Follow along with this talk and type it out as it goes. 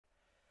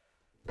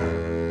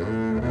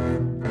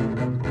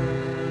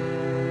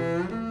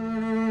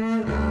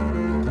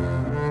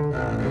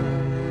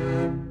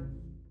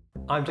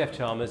I'm Geoff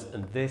Chalmers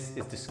and this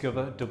is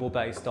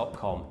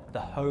discoverdouble-bass.com, the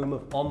home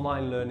of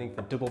online learning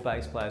for double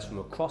bass players from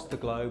across the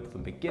globe,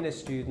 from beginner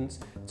students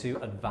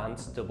to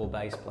advanced double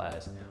bass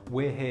players.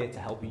 We're here to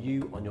help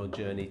you on your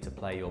journey to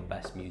play your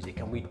best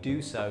music, and we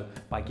do so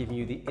by giving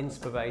you the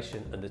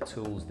inspiration and the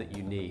tools that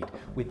you need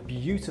with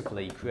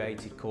beautifully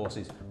created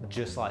courses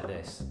just like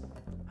this.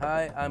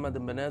 Hi, I'm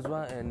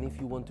Ezra, and if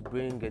you want to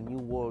bring a new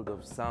world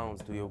of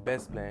sounds to your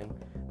bass playing,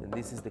 then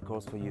this is the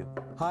course for you.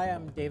 Hi,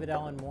 I'm David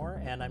Allen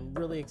Moore, and I'm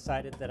really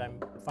excited that I'm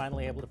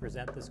finally able to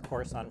present this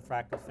course on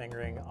fractal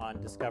fingering on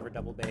Discover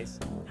Double Bass.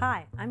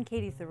 Hi, I'm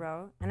Katie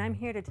Thiroux, and I'm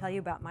here to tell you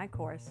about my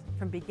course,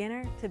 From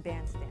Beginner to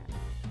Bandstand.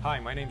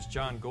 Hi, my name's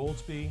John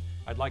Goldsby.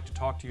 I'd like to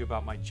talk to you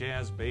about my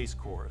jazz bass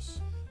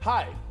course.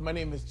 Hi, my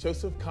name is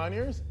Joseph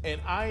Conyers,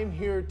 and I am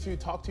here to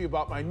talk to you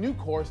about my new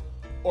course,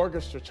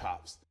 Orchestra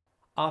Chops.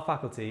 Our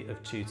faculty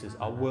of tutors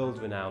are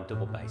world-renowned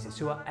double bassists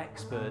who are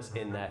experts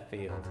in their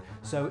field.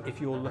 So if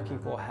you're looking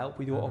for help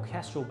with your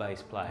orchestral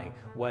bass playing,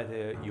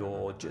 whether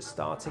you're just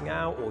starting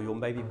out or you're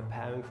maybe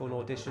preparing for an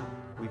audition,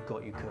 we've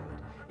got you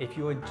covered. If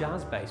you're a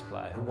jazz bass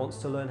player who wants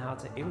to learn how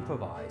to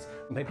improvise,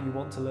 maybe you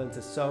want to learn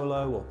to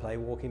solo or play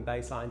walking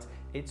bass lines,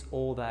 it's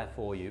all there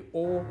for you.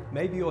 Or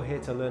maybe you're here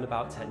to learn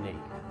about technique,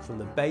 from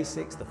the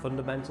basics, the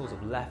fundamentals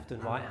of left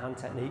and right hand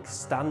technique,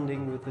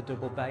 standing with the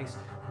double bass,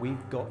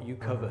 we've got you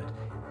covered.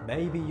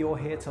 Maybe you're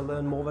here to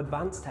learn more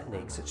advanced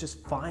techniques, such as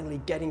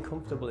finally getting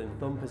comfortable in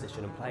thumb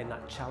position and playing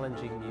that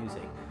challenging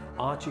music.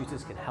 Our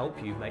tutors can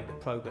help you make the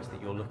progress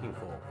that you're looking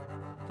for.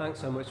 Thanks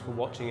so much for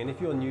watching, and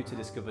if you're new to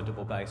Discover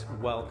Double Bass,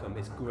 welcome.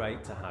 It's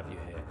great to have you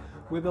here.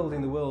 We're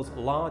building the world's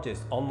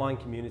largest online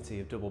community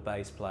of double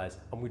bass players,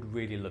 and we'd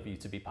really love you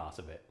to be part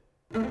of it.